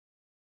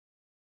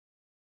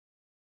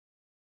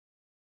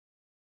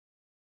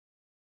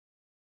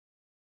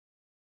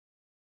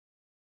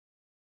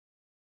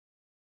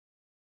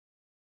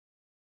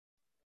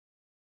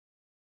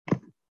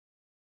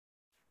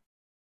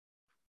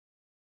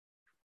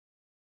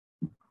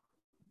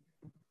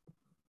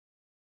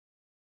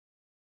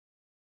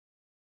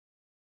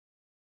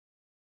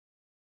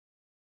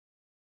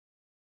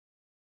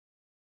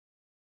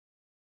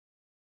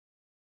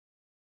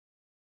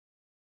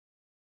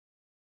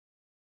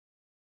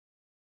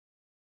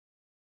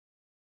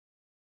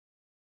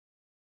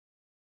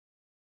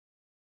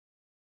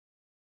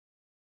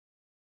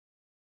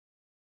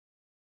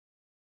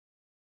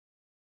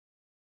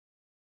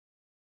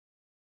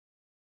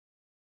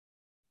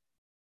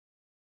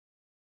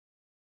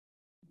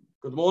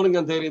Good morning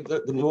and daily.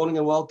 Good morning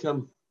and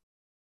welcome.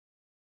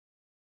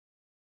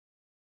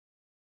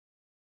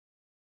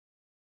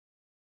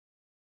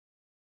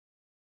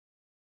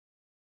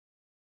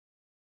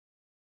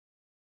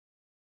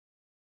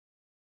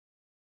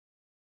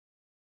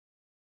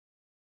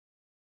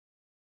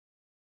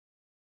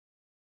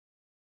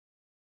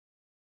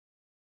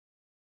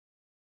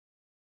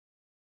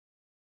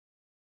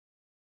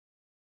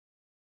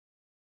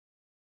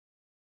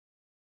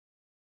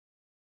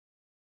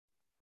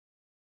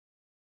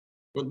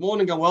 Good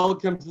morning and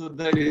welcome to the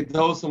daily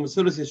dose of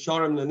Mesillas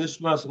Yesharim the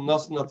Nishmas from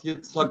Nasan at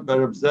Yitzchak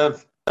Bereb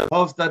Zev.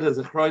 Hofstad is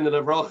a Chroin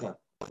of Rocha.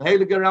 The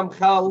Heilige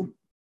Ramchal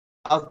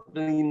has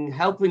been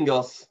helping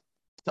us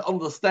to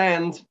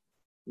understand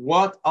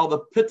what are the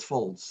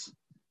pitfalls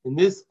in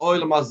this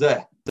Olam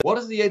Hazeh. What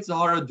does the Yetzer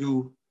Hara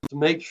do to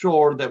make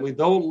sure that we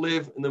don't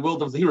live in the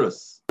world of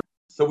Zeros?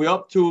 So we're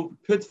up to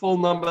pitfall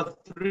number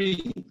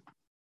 3.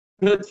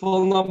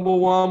 Pitfall number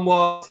 1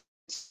 was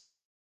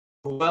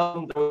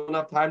well, there was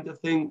enough time to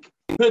think.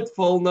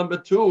 Pitfall number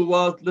 2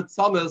 was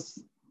litzamis,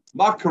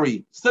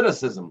 mockery,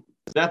 cynicism.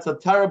 That's a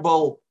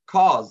terrible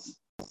cause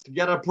to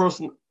get a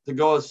person to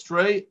go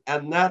astray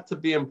and not to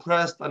be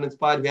impressed and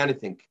inspired by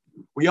anything.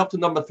 We're up to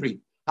number 3.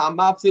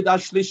 Hamapsid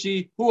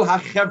ashlishi hu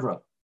hachevra.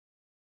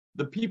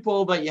 The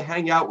people that you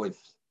hang out with,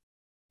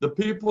 the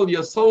people you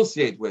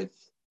associate with,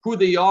 who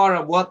they are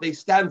and what they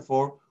stand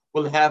for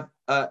will have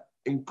an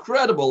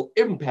incredible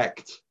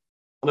impact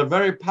and a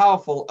very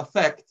powerful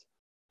effect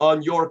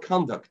on your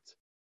conduct.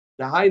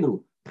 If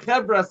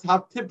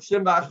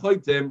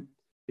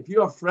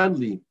you are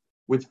friendly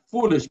with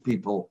foolish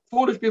people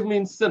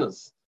means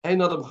sinners.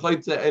 That's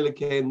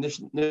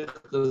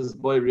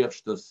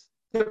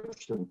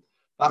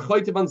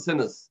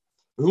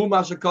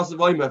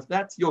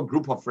your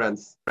group of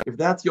friends. If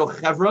that's your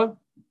chevra,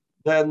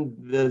 then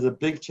there's a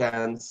big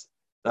chance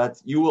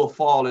that you will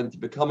fall into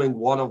becoming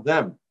one of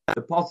them.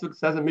 The pasuk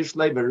says in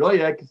Mishlei,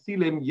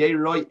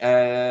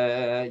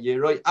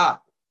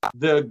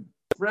 the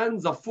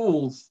friends of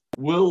fools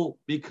will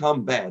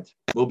become bad,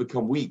 will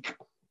become weak.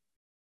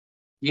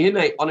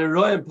 On a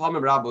Royal Palmer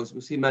Rabbos, we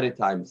see many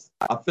times.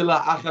 You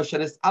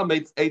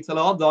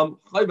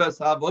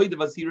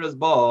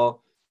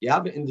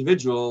have an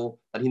individual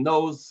that he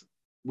knows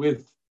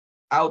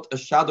without a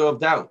shadow of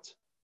doubt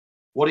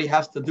what he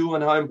has to do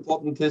and how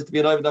important it is to be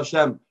an Oved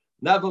Hashem.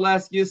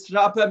 Nevertheless, he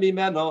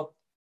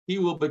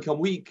will become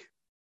weak.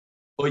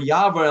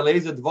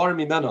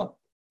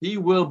 He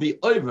will be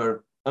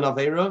over an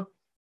Aveira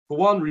for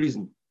one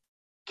reason.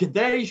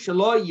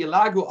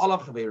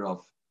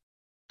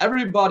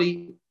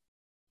 Everybody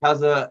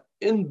has an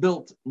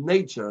inbuilt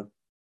nature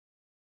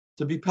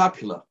to be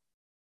popular.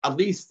 At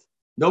least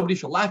nobody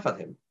should laugh at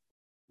him.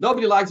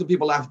 Nobody likes when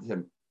people laugh at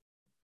him.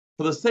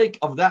 For the sake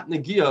of that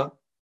negia,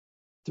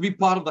 to be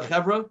part of the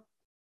chevra,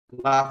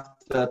 you have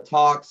to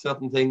talk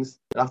certain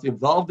things, you have to be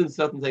involved in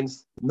certain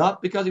things,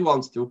 not because he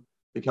wants to,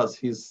 because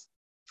he's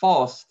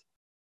forced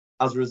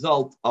as a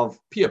result of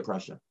peer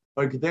pressure.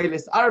 It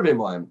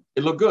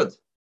looked good.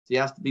 So he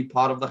has to be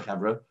part of the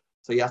chevra.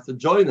 So he has to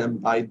join them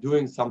by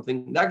doing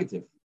something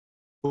negative.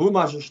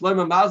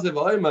 Shlomo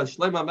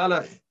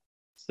Melech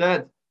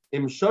said,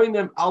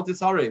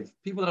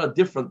 people that are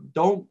different,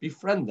 don't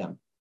befriend them.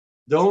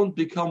 Don't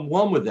become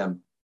one with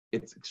them.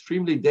 It's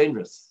extremely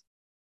dangerous.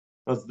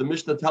 As the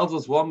Mishnah tells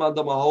us, one man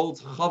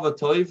holds chava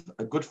toiv,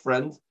 a good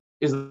friend,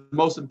 is the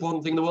most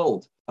important thing in the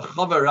world. A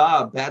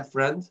chavara, a bad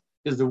friend,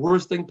 is the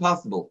worst thing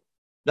possible.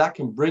 That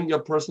can bring a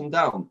person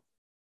down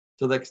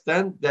to the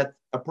extent that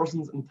a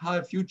person's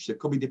entire future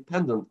could be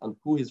dependent on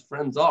who his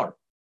friends are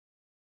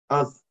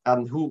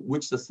and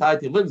which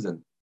society he lives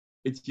in.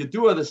 It's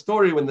Yedua, the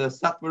story when the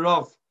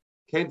Satmarov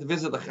came to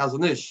visit the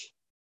Chazon Ish,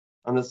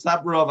 and the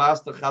Satmarov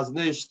asked the Chazon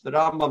Ish, the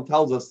Rambam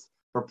tells us,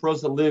 if a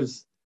person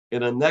lives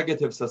in a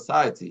negative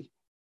society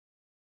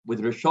with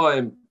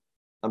Rishoim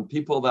and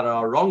people that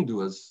are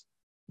wrongdoers,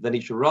 then he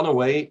should run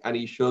away and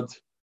he should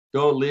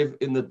go live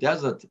in the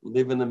desert,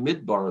 live in the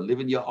Midbar, live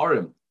in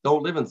Yesharim.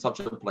 Don't live in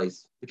such a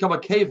place. Become a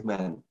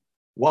caveman.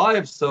 Why,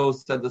 if so,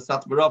 said the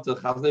Satmarov to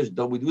the Chazon Ish,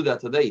 don't we do that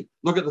today?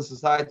 Look at the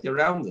society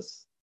around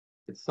us.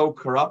 It's so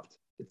corrupt.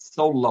 It's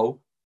so low.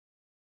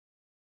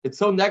 It's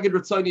so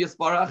negative. It's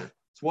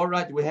what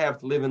right do we have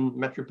to live in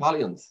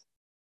metropolitans?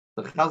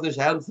 The Chazon Ish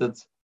answered,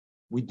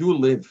 we do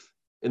live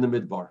in the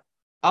Midbar.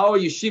 Our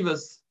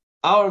yeshivas,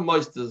 our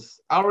moisters,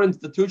 our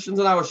institutions,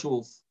 and our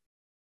shuls,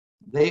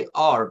 they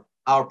are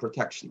our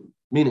protection.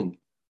 Meaning,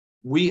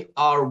 we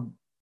are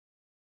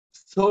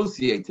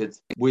associated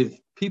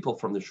with people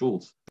from the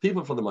shuls,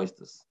 people from the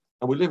moisters.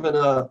 And we live in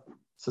a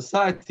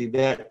society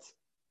that,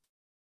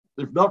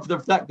 if not for the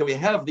fact that we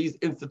have these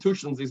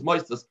institutions, these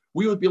moisters,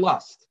 we would be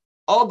lost.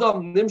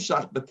 Adam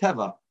nimshach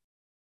beteva,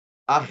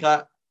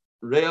 acha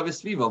rea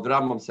v'sviva, the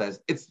Rambam says.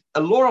 It's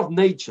a law of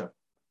nature.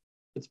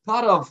 It's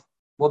part of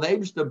what the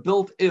Eibishter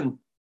built in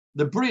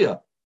the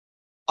Bria.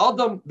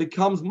 Adam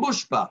becomes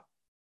mushba.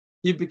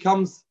 He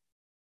becomes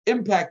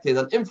impacted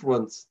and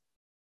influenced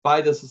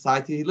by the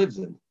society he lives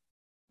in.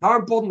 How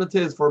important it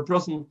is for a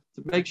person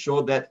to make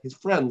sure that his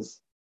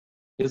friends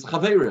His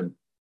chaverim,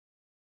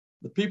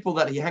 the people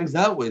that he hangs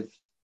out with,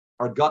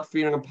 are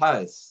God-fearing and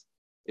pious.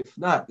 If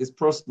not, this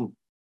person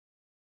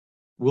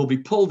will be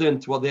pulled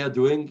into what they are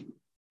doing,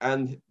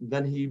 and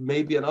then he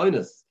may be an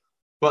onus.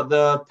 But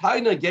the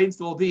taina against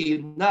will be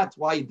not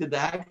why he did the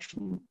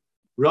action,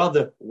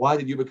 rather, why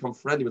did you become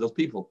friendly with those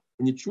people?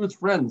 When you choose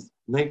friends,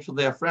 make sure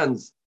they are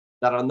friends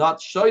that are not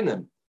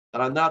shoinim,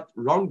 that are not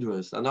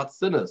wrongdoers, are not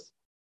sinners.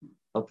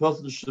 A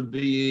person shouldn't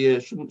be a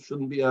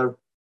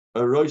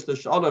roish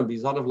l'shalom, be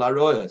zon of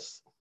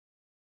laroyas.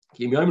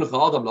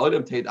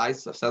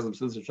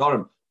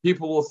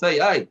 People will say,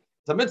 hey,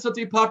 it's a mitzvah to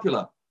be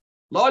popular.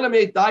 We know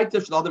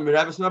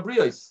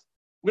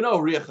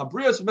Riach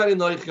Habrios many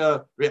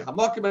noicha, Riach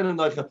Hamakah many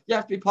noicha. You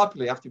have to be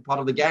popular, you have to be part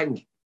of the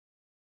gang.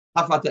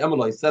 Hafat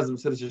Emeloi says in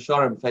Mesillas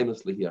Yesharim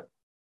famously here.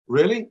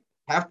 Really?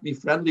 Have to be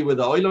friendly with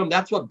the oilam?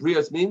 That's what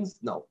brios means?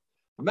 No.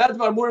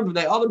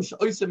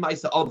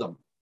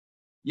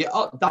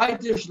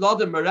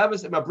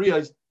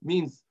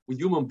 Means with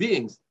human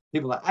beings,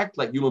 people that act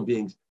like human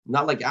beings,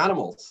 not like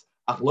animals.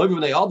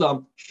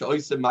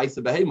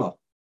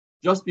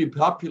 Just be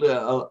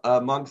popular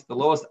amongst the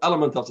lowest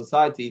element of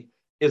society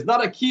is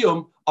not a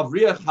kiyum of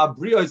riach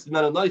habrios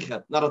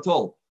menanoicha, not at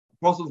all.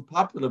 A person's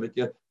popular with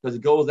you because he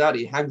goes out,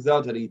 he hangs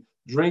out, and he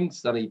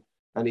drinks, and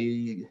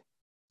he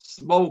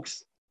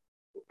smokes,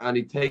 and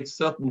he takes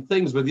certain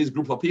things with his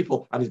group of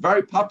people, and he's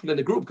very popular in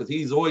the group because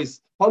he's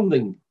always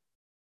funding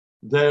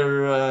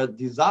their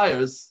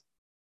desires.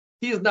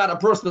 He is not a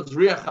person that's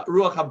ruach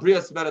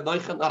habrios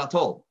menanoicha, not at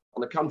all.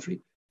 On the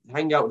contrary, he's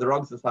hanging out with the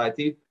wrong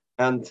society,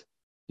 and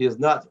he is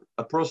not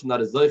a person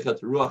that is zeicha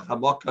to ruach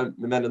hamakah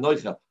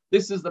menanoicha.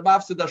 This is the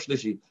mafsid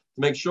shlishi, to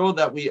make sure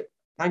that we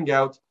hang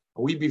out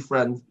and we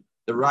befriend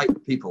the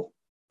right people.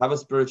 Have a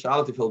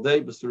spirituality filled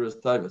day, b'suras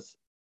tovos.